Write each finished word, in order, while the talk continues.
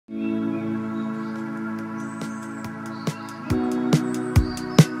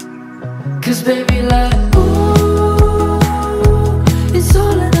Cause baby like ooh, it's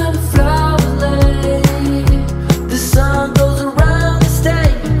all another flower lay. The sun goes around this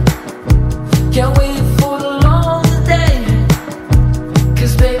day. Can't wait for the long day.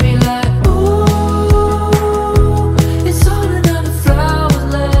 Cause baby like ooh, it's all another flower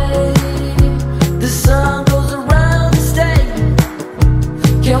lay. The sun goes around this day.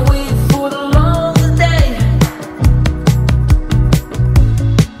 Can't wait